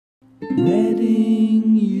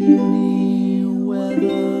Reading Uni weather.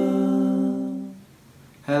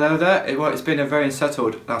 Hello there. Well, it's been a very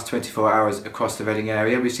unsettled last 24 hours across the Reading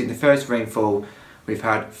area. We've seen the first rainfall we've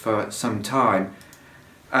had for some time.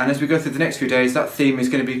 And as we go through the next few days, that theme is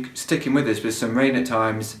going to be sticking with us with some rain at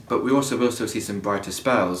times, but we also will still see some brighter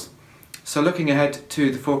spells. So looking ahead to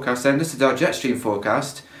the forecast then, this is our jet stream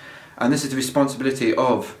forecast, and this is the responsibility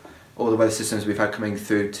of all the weather systems we've had coming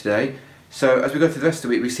through today. So as we go through the rest of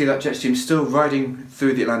the week, we see that jet stream still riding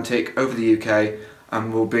through the Atlantic over the UK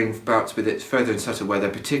and will bring about with it further unsettled weather,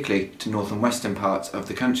 particularly to north and western parts of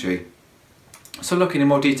the country. So looking in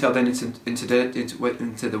more detail then into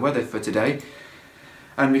the weather for today,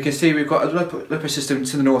 and we can see we've got a low pressure system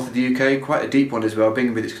to the north of the UK, quite a deep one as well,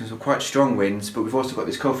 bringing with it some quite strong winds, but we've also got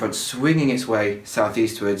this cold front swinging its way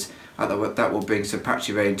southeastwards. That will bring some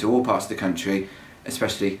patchy rain to all parts of the country,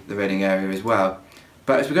 especially the Reading area as well.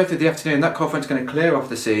 But as we go through the afternoon, that cold front is going to clear off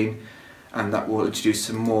the scene, and that will introduce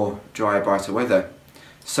some more drier, brighter weather.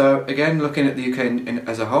 So again, looking at the UK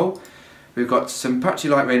as a whole, we've got some patchy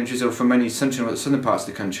light rain drizzle from many southern parts of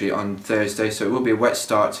the country on Thursday, so it will be a wet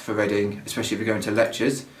start for Reading, especially if you're going to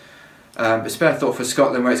lectures. But spare thought for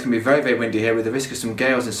Scotland, where it's going to be very, very windy here, with the risk of some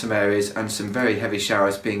gales in some areas and some very heavy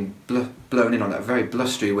showers being blown in on that very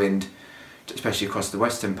blustery wind, especially across the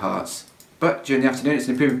western parts. But during the afternoon, it's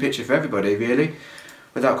an improving picture for everybody, really.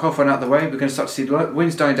 With that cold front out of the way, we're going to start to see the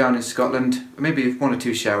winds dying down in Scotland, maybe one or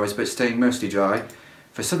two showers, but staying mostly dry.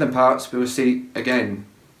 For southern parts, we will see, again,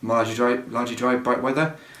 largely dry, bright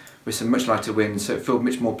weather, with some much lighter winds, so it feels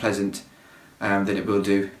much more pleasant than it will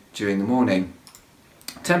do during the morning.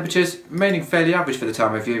 Temperatures remaining fairly average for the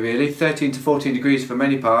time of year, really. 13 to 14 degrees for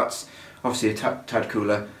many parts, obviously a tad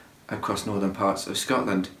cooler across northern parts of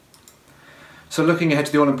Scotland. So looking ahead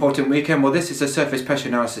to the all-important weekend, well, this is a surface pressure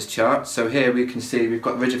analysis chart. So here we can see we've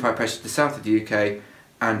got the ridge of high pressure to the south of the UK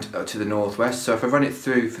and to the northwest. So if I run it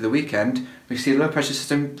through for the weekend, we see a low pressure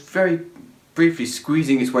system very briefly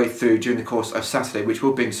squeezing its way through during the course of Saturday, which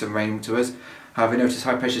will bring some rain to us. However, notice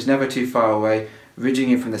high pressure is never too far away, ridging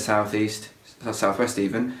in from the southeast, southwest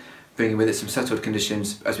even, bringing with it some settled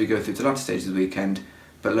conditions as we go through the latter stages of the weekend.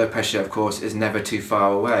 But low pressure, of course, is never too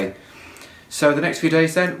far away. So the next few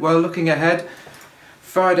days then, well, looking ahead,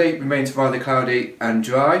 Friday remains rather cloudy and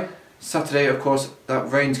dry. Saturday, of course,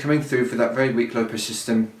 that rain's coming through for that very weak low pressure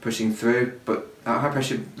system pushing through, but that high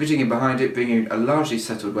pressure ridging in behind it, bringing a largely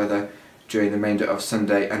settled weather during the remainder of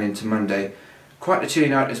Sunday and into Monday. Quite a chilly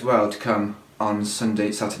night as well to come on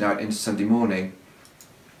Saturday night into Sunday morning.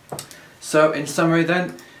 So in summary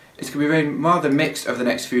then, it's going to be rain rather mixed over the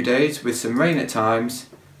next few days, with some rain at times,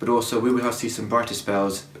 but also we will have to see some brighter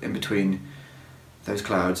spells in between those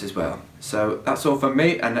clouds as well. So that's all from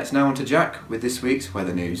me, and let's now on to Jack with this week's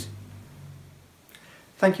weather news.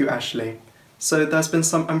 Thank you, Ashley. So there's been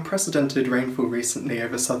some unprecedented rainfall recently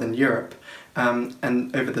over southern Europe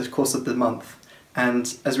and over the course of the month,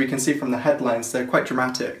 and as we can see from the headlines, they're quite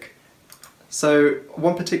dramatic. So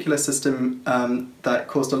one particular system that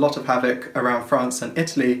caused a lot of havoc around France and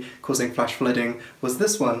Italy, causing flash flooding, was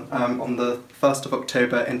this one on the 1st of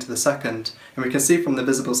October into the 2nd. And we can see from the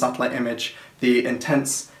visible satellite image the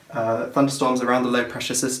intense thunderstorms around the low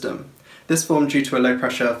pressure system. This formed due to a low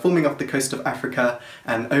pressure forming off the coast of Africa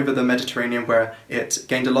and over the Mediterranean, where it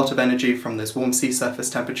gained a lot of energy from those warm sea surface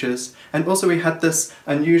temperatures. And also we had this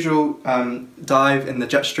unusual dive in the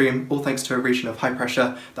jet stream, all thanks to a region of high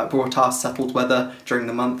pressure that brought us settled weather during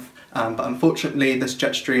the month. But unfortunately this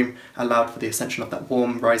jet stream allowed for the ascension of that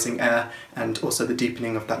warm rising air and also the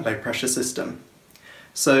deepening of that low pressure system.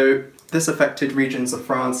 So this affected regions of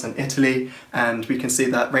France and Italy, and we can see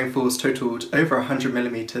that rainfalls totaled over 100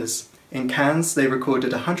 millimetres. In Cannes they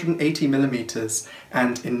recorded 180 millimetres,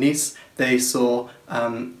 and in Nice they saw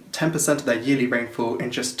 10% of their yearly rainfall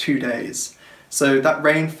in just 2 days. So that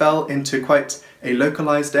rain fell into quite a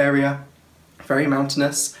localised area, very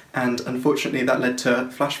mountainous, and unfortunately that led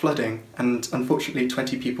to flash flooding, and unfortunately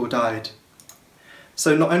 20 people died.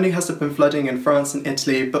 So not only has there been flooding in France and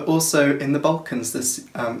Italy, but also in the Balkans this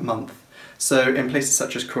month. So in places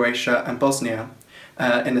such as Croatia and Bosnia.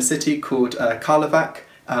 In a city called Karlovac,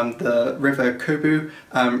 the river Kobu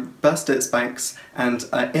burst its banks and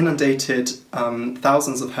inundated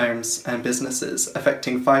thousands of homes and businesses,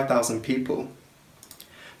 affecting 5,000 people.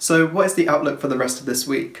 So what is the outlook for the rest of this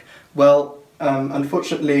week? Well,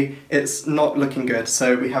 unfortunately, it's not looking good.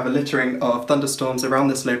 So we have a littering of thunderstorms around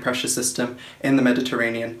this low pressure system in the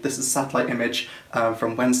Mediterranean. This is a satellite image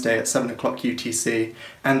from Wednesday at 7 o'clock UTC.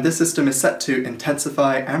 And this system is set to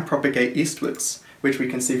intensify and propagate eastwards, which we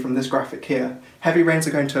can see from this graphic here. Heavy rains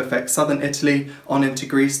are going to affect southern Italy, on into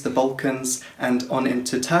Greece, the Balkans, and on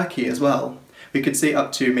into Turkey as well. We could see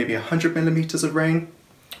up to maybe 100 millimetres of rain,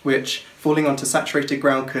 which, falling onto saturated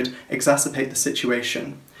ground, could exacerbate the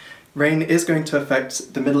situation. Rain is going to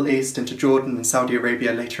affect the Middle East into Jordan and Saudi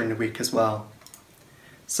Arabia later in the week as well.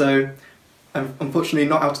 So, I'm unfortunately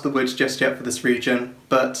not out of the woods just yet for this region,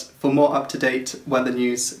 but for more up-to-date weather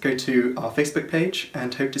news, go to our Facebook page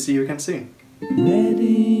and hope to see you again soon.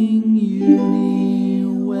 Reading Uni